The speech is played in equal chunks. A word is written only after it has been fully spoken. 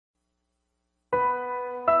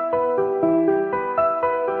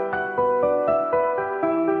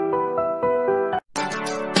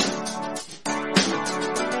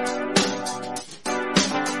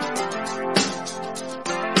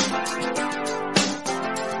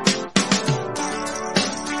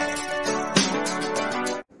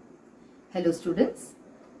Hello students,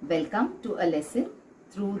 welcome to a lesson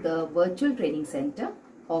through the virtual training center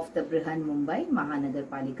of the Brihanmumbai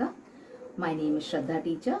Mahanagarpalika. My name is Shraddha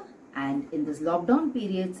teacher, and in this lockdown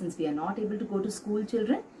period, since we are not able to go to school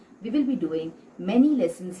children, we will be doing many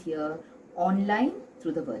lessons here online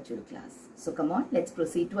through the virtual class. So come on, let's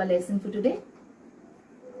proceed to our lesson for today.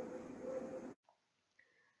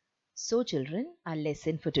 So children, our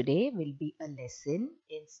lesson for today will be a lesson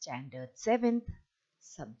in standard 7th.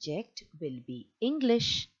 Subject will be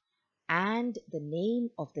English, and the name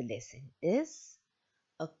of the lesson is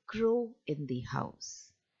A Crow in the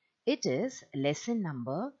House. It is lesson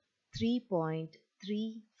number 3.3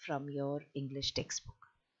 from your English textbook.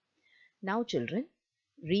 Now children,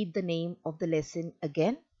 read the name of the lesson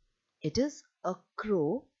again. It is A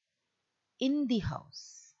Crow in the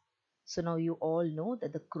House. So now you all know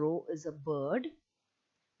that the crow is a bird,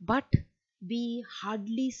 but we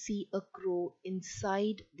hardly see a crow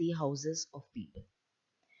inside the houses of people.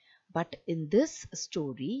 But in this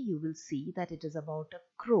story, you will see that it is about a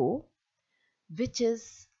crow which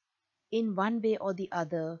is in one way or the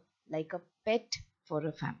other like a pet for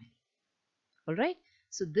a family. Alright,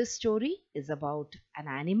 so this story is about an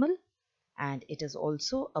animal, and it is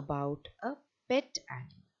also about a pet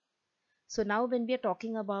animal. So now when we are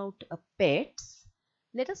talking about pets,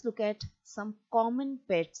 let us look at some common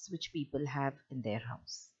pets which people have in their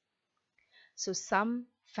house. So some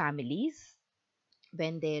families,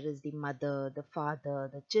 when there is the mother, the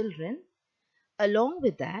father, the children, along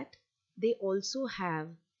with that, they also have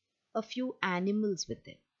a few animals with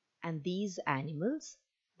them. And these animals,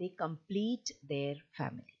 they complete their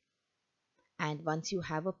family. And once you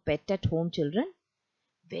have a pet at home, children,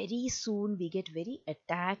 very soon we get very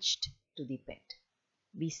attached to the pet.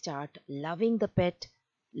 We start loving the pet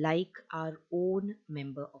like our own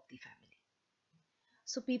member of the family.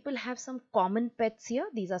 So people have some common pets here.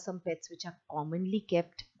 These are some pets which are commonly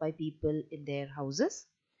kept by people in their houses.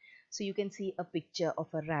 So you can see a picture of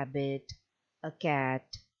a rabbit, a cat,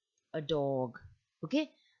 a dog.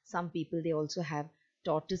 Okay, some people, they also have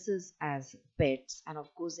tortoises as pets, and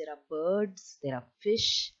of course there are birds, there are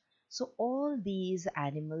fish. So all these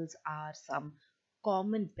animals are some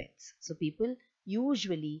common pets. So people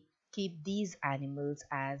usually keep these animals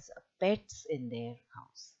as pets in their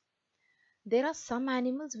house. There are some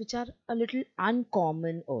animals which are a little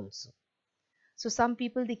uncommon also. So some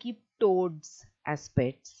people, they keep toads as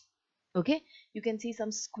pets. Okay, you can see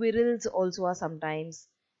some squirrels also are sometimes,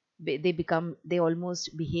 they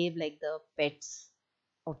almost behave like the pets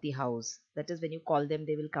of the house. That is, when you call them,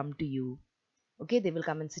 they will come to you. Okay, they will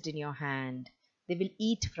come and sit in your hand. They will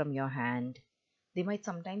eat from your hand. They might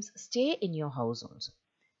sometimes stay in your house also.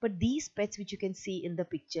 But these pets which you can see in the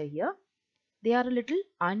picture here, they are a little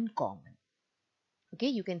uncommon. Okay,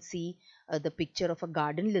 you can see the picture of a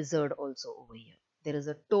garden lizard also over here. There is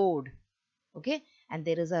a toad. Okay, and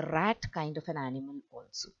there is a rat kind of an animal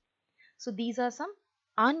also. So these are some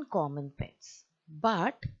uncommon pets.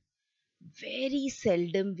 But very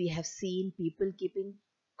seldom we have seen people keeping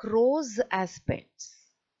crows as pets.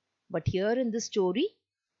 But here in this story,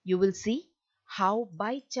 you will see how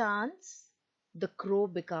by chance the crow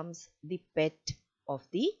becomes the pet of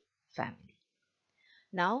the family.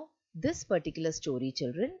 Now, this particular story,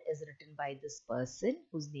 children, is written by this person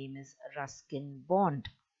whose name is Ruskin Bond.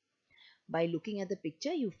 By looking at the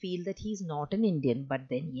picture, you feel that he is not an Indian, but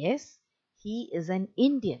then yes, he is an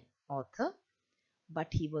Indian author, but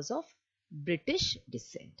he was of British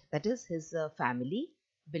descent. That is, his family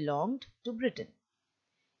belonged to Britain.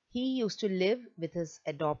 He used to live with his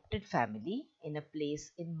adopted family in a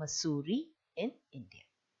place in Missouri in India.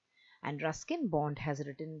 And Ruskin Bond has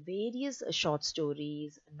written various short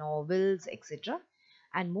stories, novels, etc.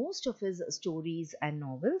 And most of his stories and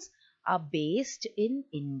novels are based in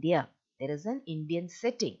India. There is an Indian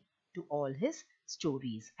setting to all his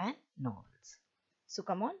stories and novels. So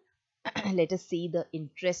come on, let us see the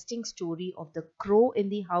interesting story of the crow in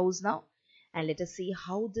the house now. And let us see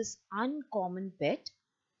how this uncommon pet,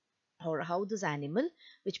 or how this animal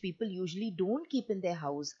which people usually don't keep in their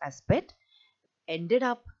house as pet, ended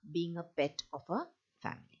up being a pet of a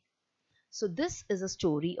family. So this is a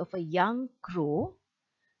story of a young crow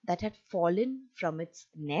that had fallen from its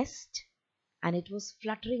nest, and it was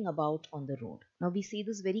fluttering about on the road. Now we see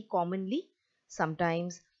this very commonly.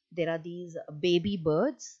 Sometimes there are these baby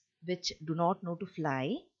birds which do not know to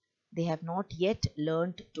fly. They have not yet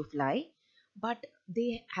learned to fly, but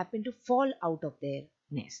they happen to fall out of their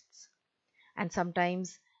nests. And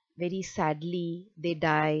sometimes very sadly they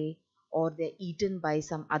die, or they're eaten by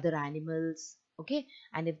some other animals. Okay,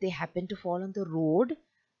 and if they happen to fall on the road,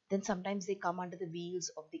 then sometimes they come under the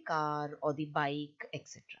wheels of the car or the bike,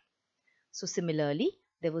 etc. So similarly,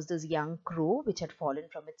 there was this young crow which had fallen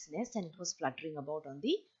from its nest and it was fluttering about on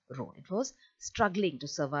the road. It was struggling to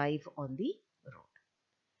survive on the road.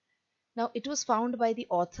 Now it was found by the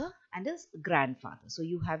author and his grandfather. So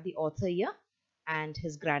you have the author here and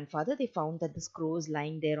his grandfather. They found that this crow is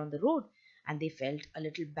lying there on the road and they felt a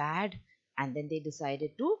little bad, and then they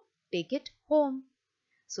decided to take it home.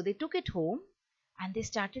 So they took it home and they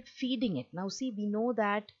started feeding it. Now see, we know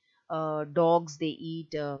that dogs, they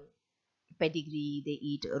eat pedigree, they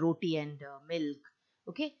eat roti and milk.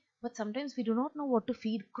 Okay, but sometimes we do not know what to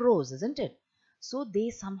feed crows, isn't it? So they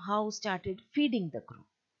somehow started feeding the crow.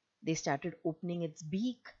 They started opening its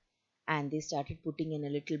beak and they started putting in a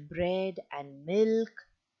little bread and milk.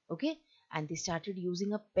 Okay, and they started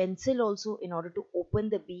using a pencil also in order to open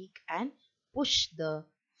the beak and push the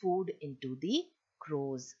food into the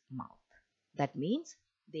crow's mouth. That means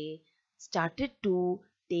they started to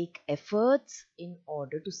take efforts in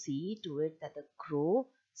order to see to it that the crow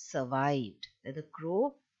survived, that the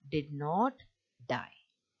crow did not die.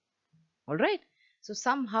 All right. So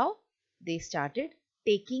somehow they started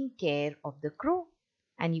taking care of the crow.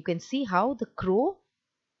 And you can see how the crow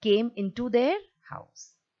came into their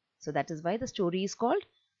house. So that is why the story is called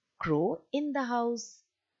Crow in the House.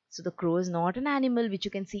 So the crow is not an animal which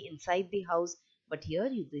you can see inside the house, but here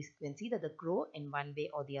you can see that the crow, in one way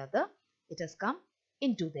or the other, it has come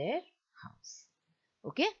into their house.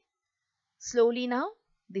 Okay. Slowly now,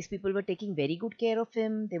 these people were taking very good care of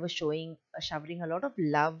him. They were showering a lot of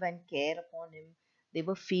love and care upon him. They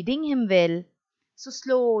were feeding him well. So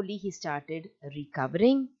slowly he started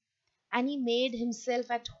recovering and he made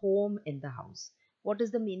himself at home in the house. What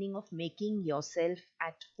is the meaning of making yourself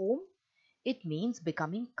at home? It means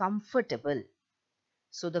becoming comfortable.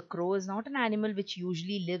 So the crow is not an animal which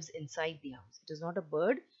usually lives inside the house. It is not a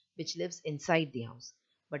bird which lives inside the house.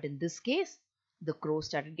 But in this case, the crow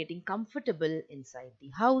started getting comfortable inside the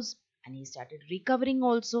house and he started recovering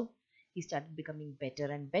also. He started becoming better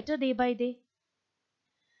and better day by day.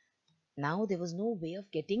 Now there was no way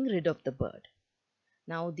of getting rid of the bird.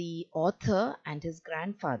 Now the author and his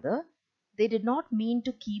grandfather, they did not mean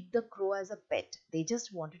to keep the crow as a pet. They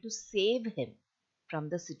just wanted to save him from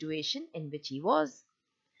the situation in which he was.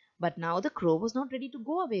 But now the crow was not ready to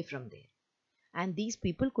go away from there. And these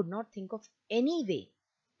people could not think of any way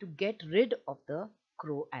to get rid of the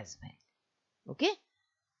crow as well. Okay?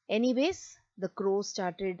 Anyways, the crow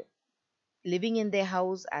started living in their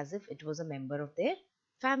house as if it was a member of their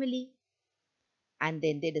family. And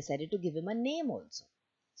then they decided to give him a name also.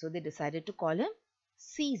 So they decided to call him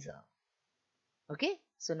Caesar. Okay?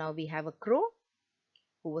 So now we have a crow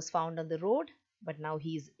who was found on the road, but now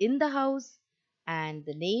he is in the house. And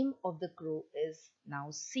the name of the crow is now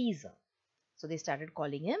Caesar. So they started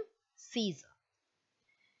calling him Caesar.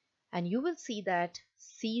 And you will see that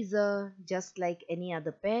Caesar, just like any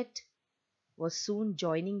other pet, was soon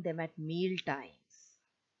joining them at meal times.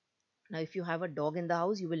 Now if you have a dog in the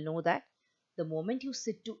house, you will know that the moment you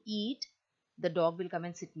sit to eat, the dog will come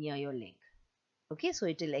and sit near your leg. Okay, so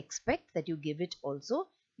it will expect that you give it also,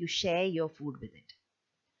 you share your food with it.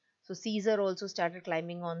 So Caesar also started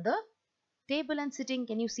climbing on the table and sitting.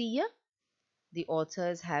 Can you see here? The author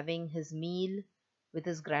is having his meal with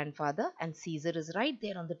his grandfather and Caesar is right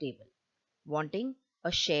there on the table, wanting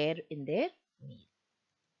a share in their meal.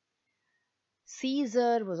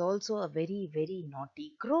 Caesar was also a very, very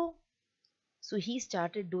naughty crow. So he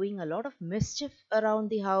started doing a lot of mischief around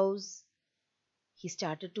the house. He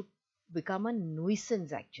started to become a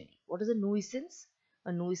nuisance actually. What is a nuisance?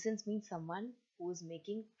 A nuisance means someone who is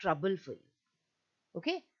making trouble for you.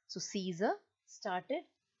 Okay, so Caesar started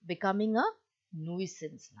becoming a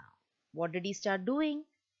nuisance now. What did he start doing?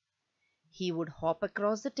 He would hop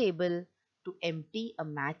across the table to empty a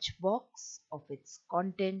matchbox of its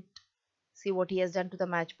content. See what he has done to the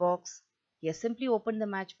matchbox? He has simply opened the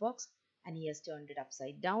matchbox and he has turned it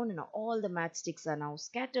upside down and all the matchsticks are now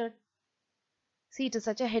scattered. See, it is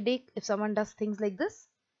such a headache if someone does things like this.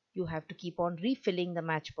 You have to keep on refilling the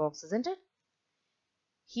matchbox, isn't it?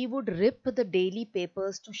 He would rip the daily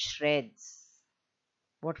papers to shreds.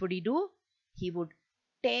 What would he do? He would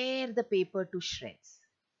tear the paper to shreds.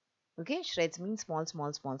 Okay, shreds means small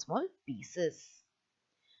pieces.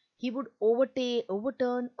 He would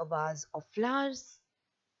overturn a vase of flowers.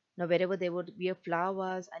 Now, wherever there would be a flower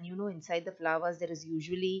vase, and you know, inside the flower vase there is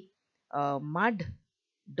usually mud,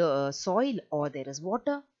 the soil, or there is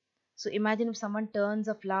water. So imagine if someone turns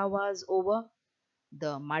a flower vase over,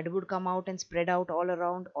 the mud would come out and spread out all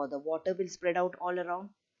around, or the water will spread out all around.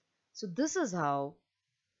 So this is how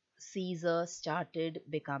Caesar started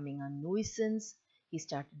becoming a nuisance. He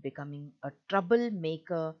started becoming a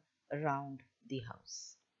troublemaker around the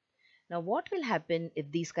house. Now, what will happen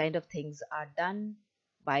if these kind of things are done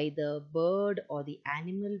by the bird or the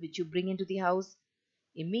animal which you bring into the house?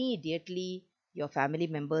 Immediately, your family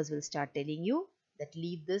members will start telling you that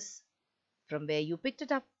leave this from where you picked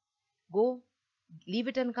it up. Go, leave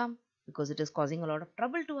it and come, because it is causing a lot of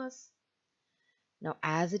trouble to us. Now,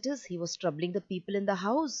 as it is, he was troubling the people in the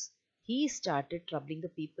house. He started troubling the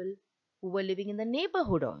people who were living in the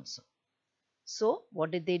neighborhood also. So,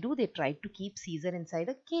 what did they do? They tried to keep Caesar inside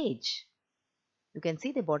a cage. You can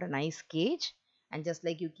see they bought a nice cage, and just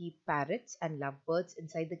like you keep parrots and lovebirds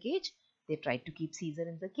inside the cage, they tried to keep Caesar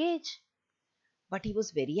in the cage. But he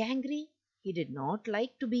was very angry. He did not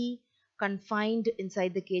like to be confined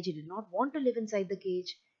inside the cage. He did not want to live inside the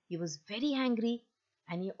cage. He was very angry,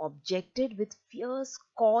 and he objected with fierce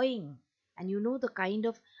cawing. And you know the kind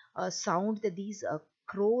of sound that these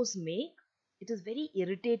crows make? It is very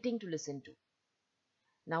irritating to listen to.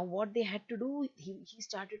 Now, what they had to do, he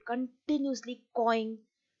started continuously cawing,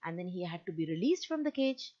 and then he had to be released from the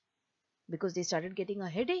cage because they started getting a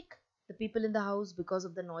headache, the people in the house, because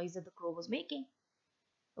of the noise that the crow was making.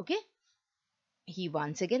 Okay, he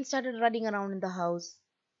once again started running around in the house,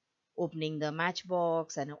 opening the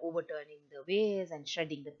matchbox and overturning the vase and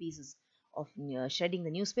shredding the pieces of shredding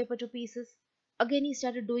the newspaper to pieces. Again, he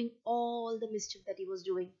started doing all the mischief that he was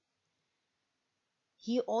doing.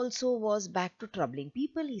 He also was back to troubling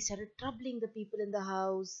people. He started troubling the people in the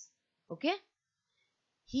house. Okay,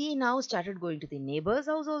 he now started going to the neighbor's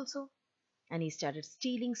house also, and he started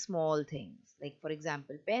stealing small things, like for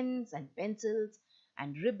example pens and pencils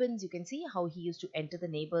and ribbons. You can see how he used to enter the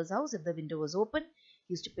neighbor's house. If the window was open,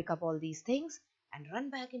 he used to pick up all these things and run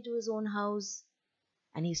back into his own house,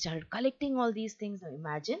 and he started collecting all these things. Now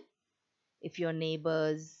imagine if your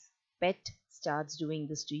neighbor's pet starts doing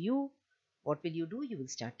this to you, what will you do? You will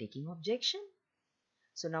start taking objection.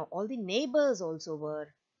 So now all the neighbors also were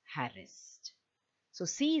harassed. So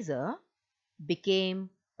Caesar became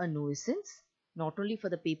a nuisance, not only for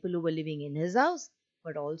the people who were living in his house,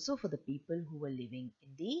 but also for the people who were living in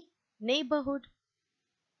the neighborhood.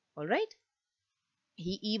 All right.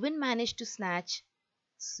 He even managed to snatch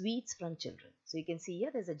sweets from children. So you can see here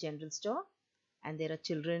there's a general store, and there are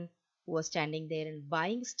children who are standing there and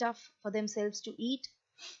buying stuff for themselves to eat.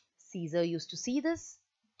 Caesar used to see this,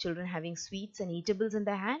 children having sweets and eatables in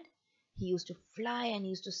their hand. He used to fly and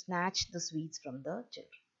he used to snatch the sweets from the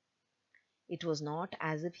children. It was not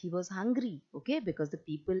as if he was hungry, okay, because the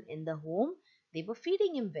people in the home, they were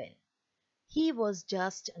feeding him well. He was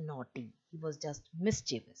just naughty. He was just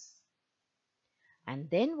mischievous. And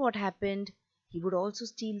then what happened? He would also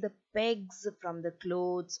steal the pegs from the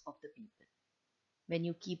clothes of the people.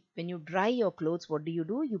 When you dry your clothes, what do?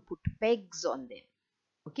 You put pegs on them,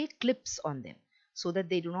 okay, clips on them, so that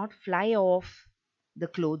they do not fly off the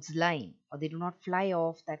clothes line, or they do not fly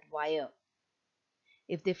off that wire.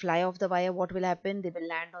 If they fly off the wire, what will happen? They will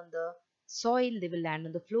land on the soil, they will land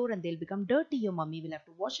on the floor, and they'll become dirty. Your mummy will have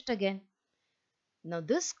to wash it again. Now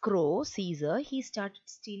this crow, Caesar, he started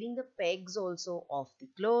stealing the pegs also off the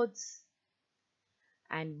clothes.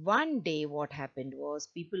 And one day what happened was,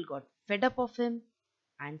 people got fed up of him,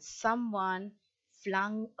 and someone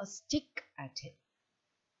flung a stick at him.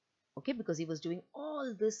 Okay, because he was doing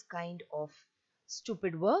all this kind of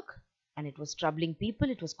stupid work, and it was troubling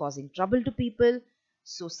people, it was causing trouble to people.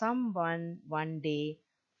 So someone one day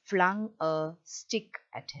flung a stick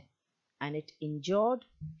at him, and it injured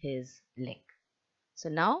his leg. So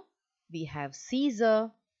now we have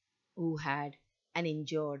Caesar, who had an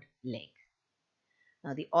injured leg.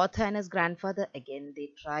 Now the author and his grandfather, again, they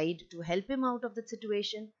tried to help him out of the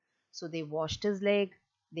situation. So they washed his leg,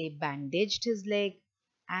 they bandaged his leg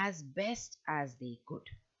as best as they could.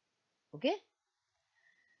 Okay?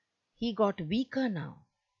 He got weaker now,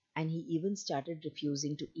 and he even started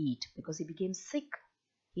refusing to eat because he became sick.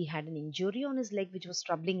 He had an injury on his leg which was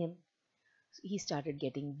troubling him. So he started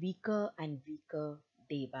getting weaker and weaker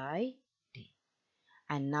day by day.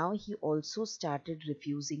 And now he also started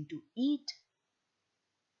refusing to eat.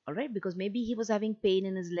 All right, because maybe he was having pain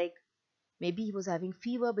in his leg, maybe he was having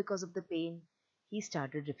fever because of the pain. He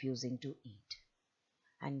started refusing to eat.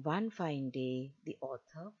 And one fine day, the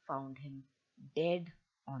author found him dead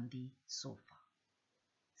on the sofa.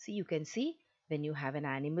 See, you can see, when you have an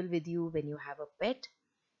animal with you, when you have a pet,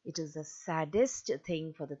 it is the saddest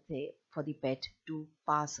thing for the pet to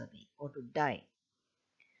pass away or to die.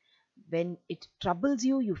 When it troubles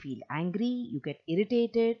you, you feel angry, you get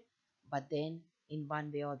irritated, but then in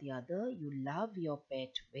one way or the other, you love your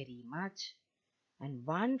pet very much. And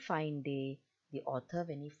one fine day, the author,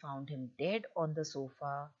 when he found him dead on the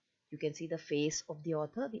sofa, you can see the face of the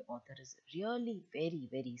author. The author is really very,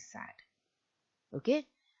 very sad. Okay?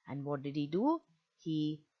 And what did he do?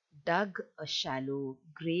 He dug a shallow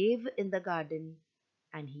grave in the garden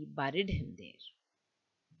and he buried him there.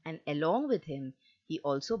 And along with him, he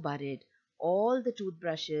also buried all the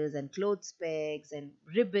toothbrushes and clothes pegs and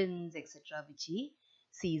ribbons, etc., which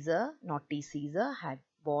naughty Caesar, had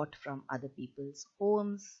bought from other people's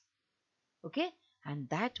homes. Okay, and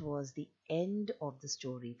that was the end of the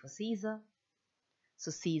story for Caesar. So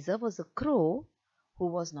Caesar was a crow who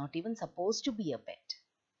was not even supposed to be a pet.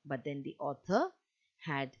 But then the author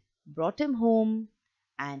had brought him home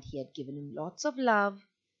and he had given him lots of love.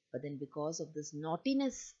 But then because of this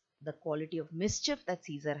naughtiness, the quality of mischief that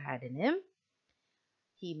Caesar had in him,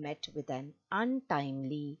 he met with an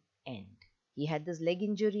untimely end. He had this leg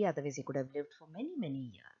injury, otherwise he could have lived for many, many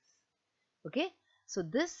years. Okay, so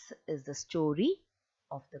this is the story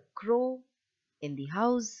of the crow in the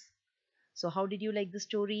house. So how did you like the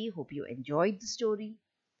story? Hope you enjoyed the story.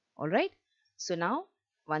 Alright, so now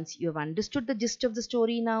once you have understood the gist of the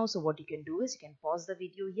story now, so what you can do is you can pause the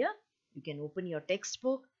video here, you can open your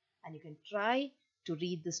textbook and you can try to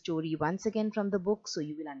read the story once again from the book so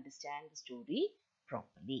you will understand the story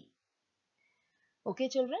properly. Okay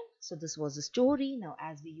children, so this was the story. Now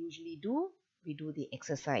as we usually do, we do the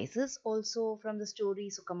exercises also from the story.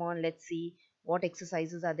 So come on, let's see what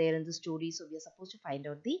exercises are there in the story. So we are supposed to find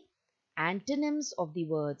out the antonyms of the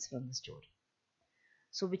words from the story.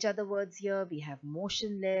 So which are the words here? We have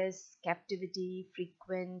motionless, captivity,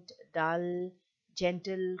 frequent, dull,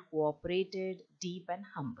 gentle, cooperated, deep and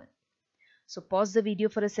humble. So pause the video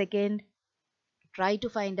for a second. Try to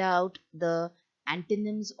find out the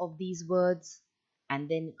antonyms of these words and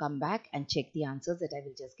then come back and check the answers that I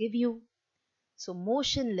will just give you. So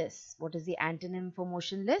motionless, what is the antonym for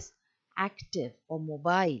motionless? Active or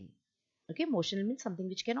mobile. Okay, motional means something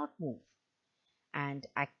which cannot move. And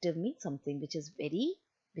active means something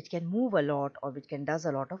which can move a lot or which does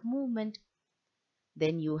a lot of movement.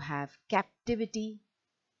 Then you have captivity.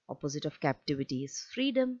 Opposite of captivity is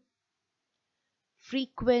freedom.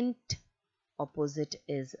 Frequent, opposite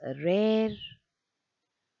is rare.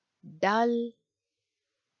 Dull,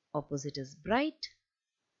 opposite is bright.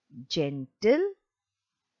 Gentle,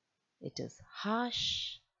 it is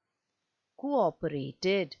harsh.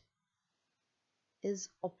 Cooperated is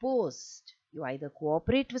opposed. You either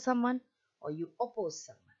cooperate with someone or you oppose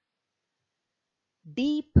someone.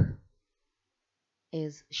 Deep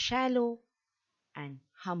is shallow and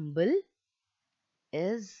humble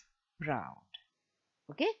is proud.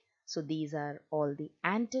 Okay, so these are all the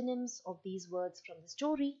antonyms of these words from the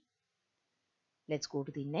story. Let's go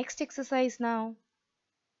to the next exercise now.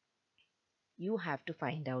 You have to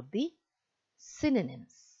find out the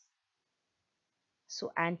synonyms.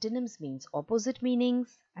 So antonyms means opposite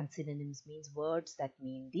meanings and synonyms means words that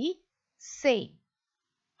mean the same.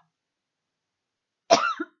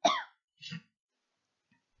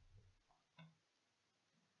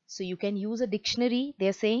 So you can use a dictionary,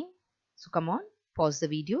 they're saying. So come on, pause the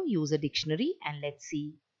video, use a dictionary and let's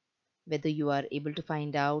see whether you are able to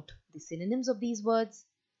find out the synonyms of these words.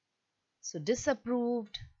 So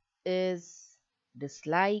disapproved is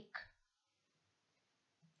dislike.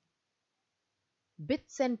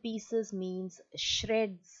 Bits and pieces means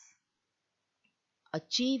shreds.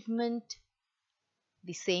 Achievement,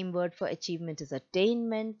 the same word for achievement is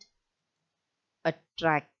attainment.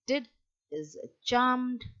 Attracted is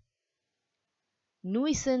charmed.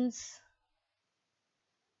 Nuisance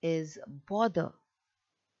is bother.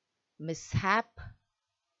 Mishap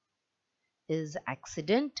is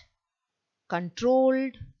accident.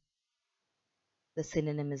 Controlled, the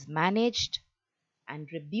synonym is managed. And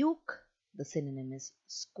rebuke, the synonym is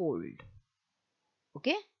scold.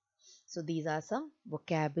 Okay, so these are some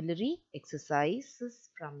vocabulary exercises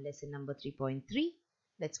from lesson number 3.3.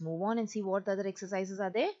 Let's move on and see what other exercises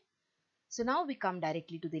are there. So now we come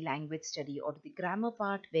directly to the language study or to the grammar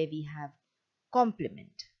part where we have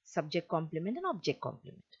complement, subject complement and object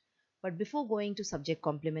complement. But before going to subject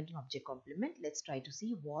complement and object complement, let's try to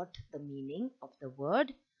see what the meaning of the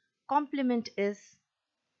word complement is.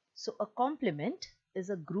 So a complement is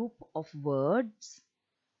a group of words,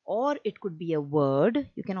 or it could be a word,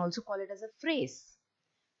 you can also call it as a phrase,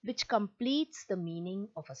 which completes the meaning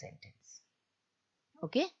of a sentence.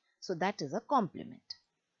 Okay, so that is a complement.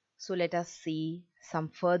 So let us see some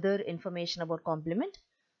further information about complement.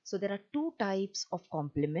 So there are two types of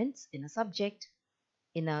complements in a subject,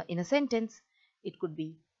 in a sentence. It could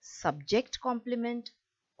be subject complement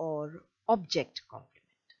or object complement.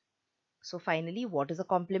 So finally, what is a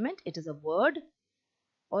complement? It is a word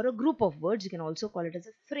or a group of words. You can also call it as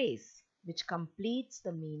a phrase which completes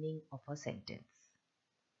the meaning of a sentence.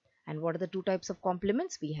 And what are the two types of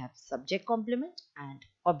complements? We have subject complement and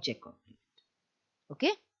object complement.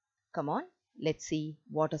 Okay, come on, let's see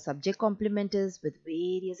what a subject complement is with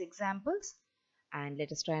various examples, and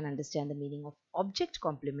let us try and understand the meaning of object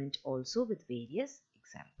complement also with various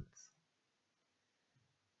examples.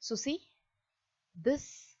 So see,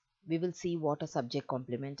 this we will see what a subject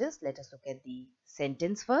complement is. Let us look at the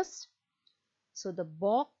sentence first. So the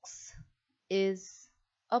box is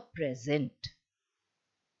a present.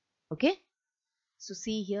 Okay, so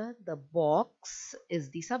see here, the box is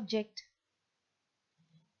the subject.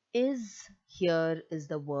 Is here is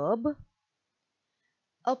the verb.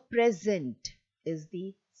 A present is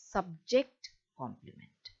the subject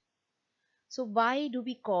complement. So why do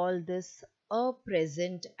we call this a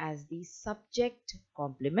present as the subject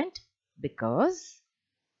complement? Because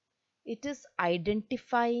it is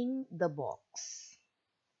identifying the box.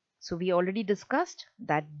 So we already discussed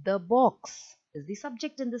that the box is the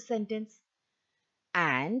subject in this sentence,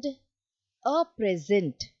 and a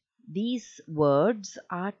present, these words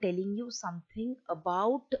are telling you something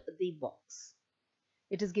about the box.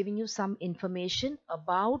 It is giving you some information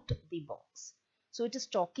about the box. So it is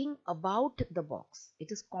talking about the box.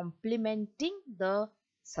 It is complementing the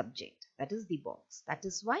subject, that is the box. That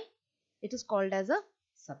is why it is called as a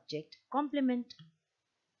subject complement.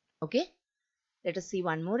 Okay, let us see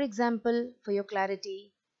one more example for your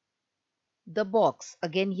clarity. The box,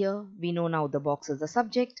 again here we know now the box is the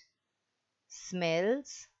subject,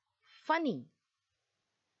 smells funny.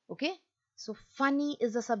 Okay, so funny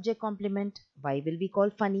is the subject complement. Why will we call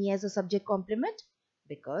funny as a subject complement?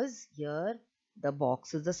 Because here the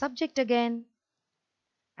box is the subject again,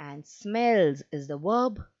 and smells is the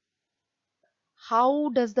verb. How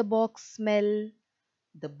does the box smell?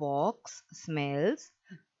 The box smells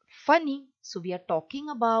funny. So we are talking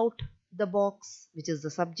about the box, which is the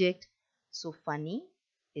subject. So funny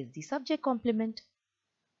is the subject complement.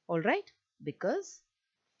 Alright, because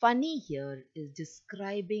funny here is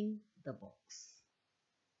describing the box.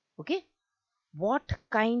 Okay, what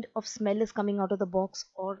kind of smell is coming out of the box,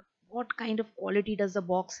 or what kind of quality does the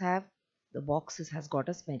box have? The box has got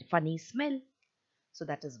a smell, funny smell. So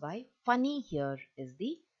that is why funny here is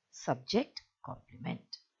the subject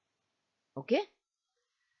complement. Okay,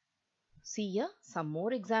 see here some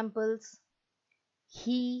more examples.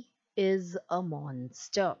 He is a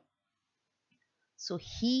monster. So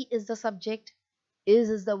he is the subject,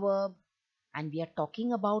 is the verb, and we are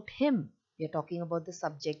talking about him. We are talking about the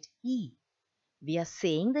subject he. We are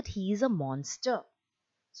saying that he is a monster.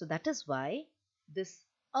 So that is why this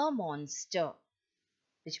a monster,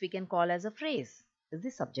 which we can call as a phrase, is the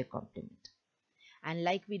subject complement. And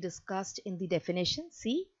like we discussed in the definition,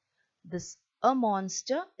 see, this a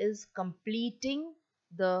monster is completing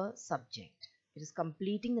the subject. It is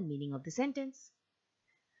completing the meaning of the sentence.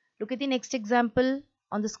 Look at the next example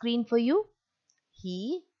on the screen for you.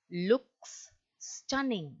 He looks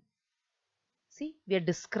stunning. See, we are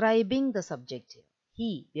describing the subject here.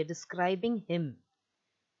 He, we are describing him.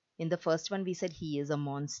 In the first one we said he is a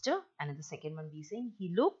monster, and in the second one we are saying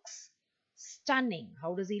he looks stunning.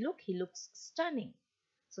 How does he look? He looks stunning.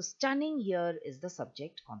 So stunning here is the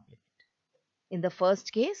subject complement. In the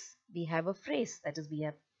first case we have a phrase, that is we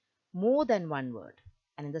have more than one word,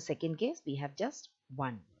 and in the second case we have just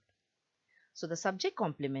one word. So the subject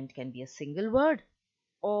complement can be a single word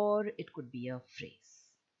or it could be a phrase.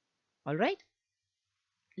 Alright,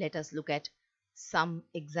 let us look at some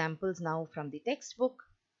examples now from the textbook.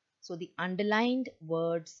 So the underlined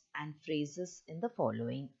words and phrases in the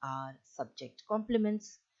following are subject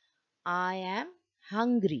complements. I am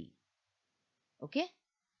hungry. Okay,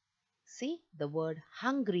 see, the word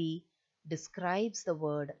hungry describes the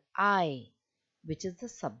word I, which is the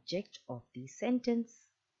subject of the sentence.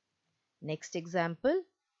 Next example,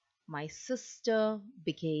 my sister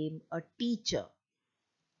became a teacher.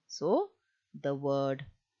 So the word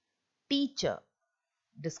teacher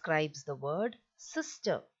describes the word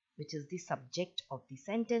sister, which is the subject of the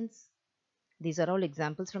sentence. These are all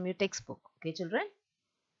examples from your textbook. Okay, children?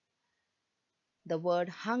 The word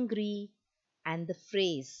hungry and the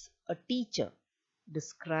phrase a teacher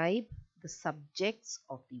describe the subjects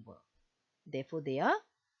of the verb. Therefore, they are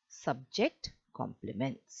subject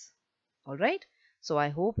complements. Alright, so I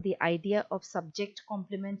hope the idea of subject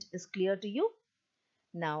complement is clear to you.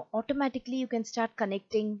 Now, automatically you can start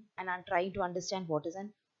connecting and I'm trying to understand what is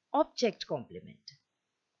an object complement.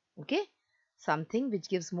 Okay, something which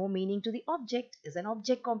gives more meaning to the object is an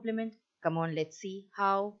object complement. Come on, let's see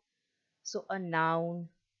how. So a noun,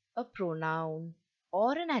 a pronoun,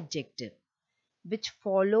 or an adjective which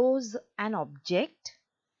follows an object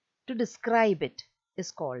to describe it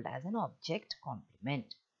is called as an object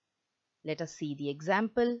complement. Let us see the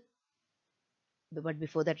example. But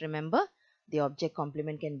before that, remember, the object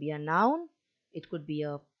complement can be a noun, it could be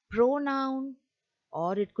a pronoun,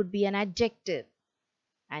 or it could be an adjective,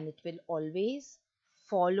 and it will always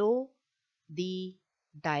follow the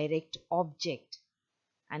direct object.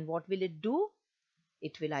 And what will it do?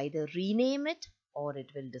 It will either rename it or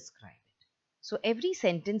it will describe it. So every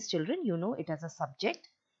sentence, children, you know, it has a subject,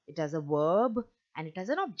 it has a verb, and it has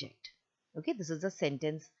an object. Okay, this is the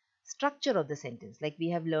sentence structure of the sentence, like we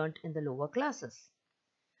have learnt in the lower classes.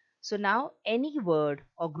 So now any word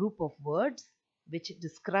or group of words which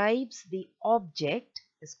describes the object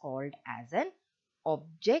is called as an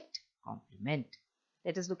object complement.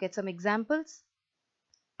 Let us look at some examples.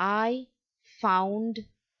 I found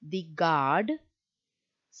the guard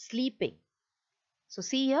sleeping. So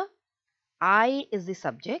see here, I is the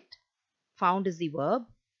subject, found is the verb,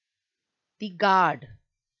 the guard.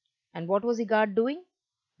 And what was the guard doing?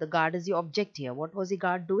 The guard is the object here. What was the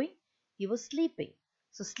guard doing? He was sleeping.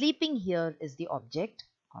 So sleeping here is the object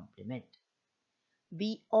complement.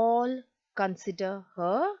 We all consider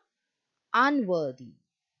her unworthy.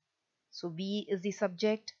 So we is the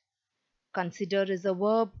subject, consider is a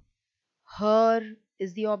verb, her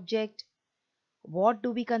is the object. What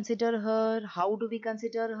do we consider her? How do we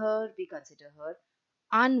consider her? We consider her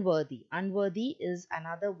unworthy. Unworthy is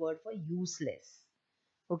another word for useless.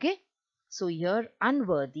 Okay? So here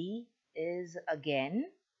unworthy is again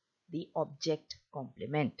the object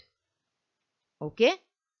complement. Okay?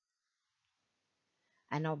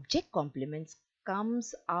 An object complement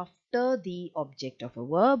comes after the object of a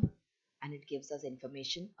verb and it gives us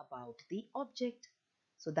information about the object.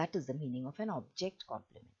 So that is the meaning of an object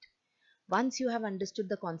complement. Once you have understood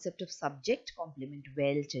the concept of subject complement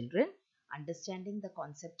well, children, understanding the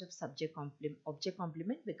concept of object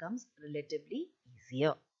complement becomes relatively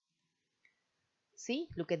easier. See,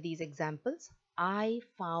 look at these examples. I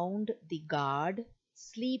found the guard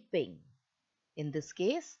sleeping. In this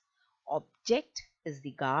case, object is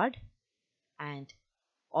the guard and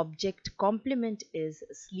object complement is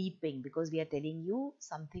sleeping, because we are telling you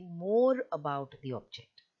something more about the object.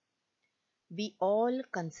 We all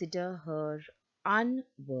consider her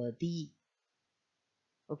unworthy.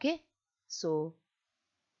 Okay, so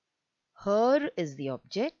her is the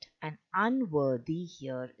object and unworthy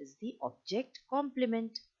here is the object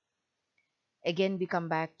complement. Again, we come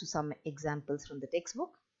back to some examples from the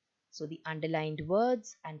textbook. So the underlined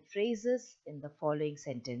words and phrases in the following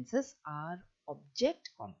sentences are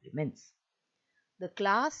object complements. The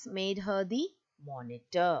class made her the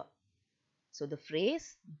monitor. So the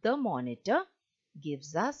phrase the monitor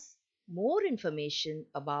gives us more information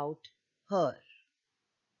about her.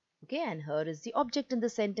 Okay, and her is the object in the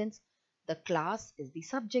sentence. The class is the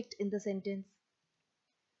subject in the sentence.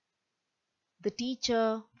 The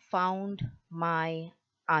teacher found my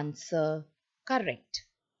answer correct.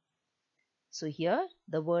 So here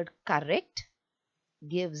the word correct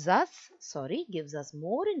gives us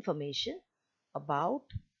more information about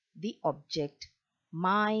the object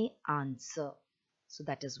my answer. So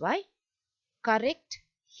that is why correct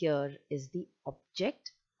here is the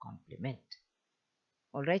object complement.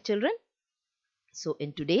 Alright, children. So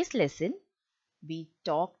in today's lesson, we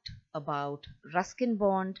talked about Ruskin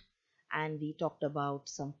bond and we talked about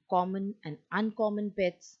some common and uncommon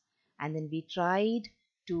pets, and then we tried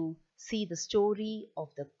to see the story of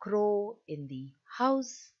the crow in the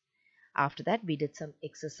house. After that, we did some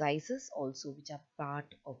exercises also which are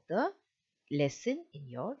part of the lesson in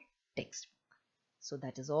your textbook. So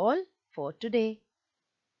that is all for today.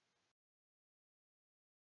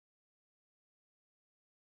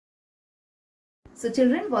 So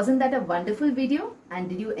children, wasn't that a wonderful video? And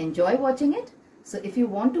did you enjoy watching it? So if you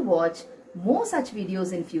want to watch more such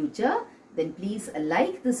videos in future, then please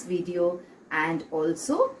like this video and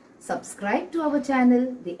also subscribe to our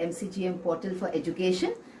channel, the MCGM Portal for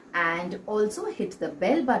Education, and also hit the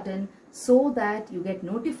bell button so that you get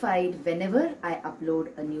notified whenever I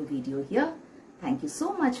upload a new video here. Thank you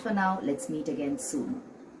so much for now. Let's meet again soon.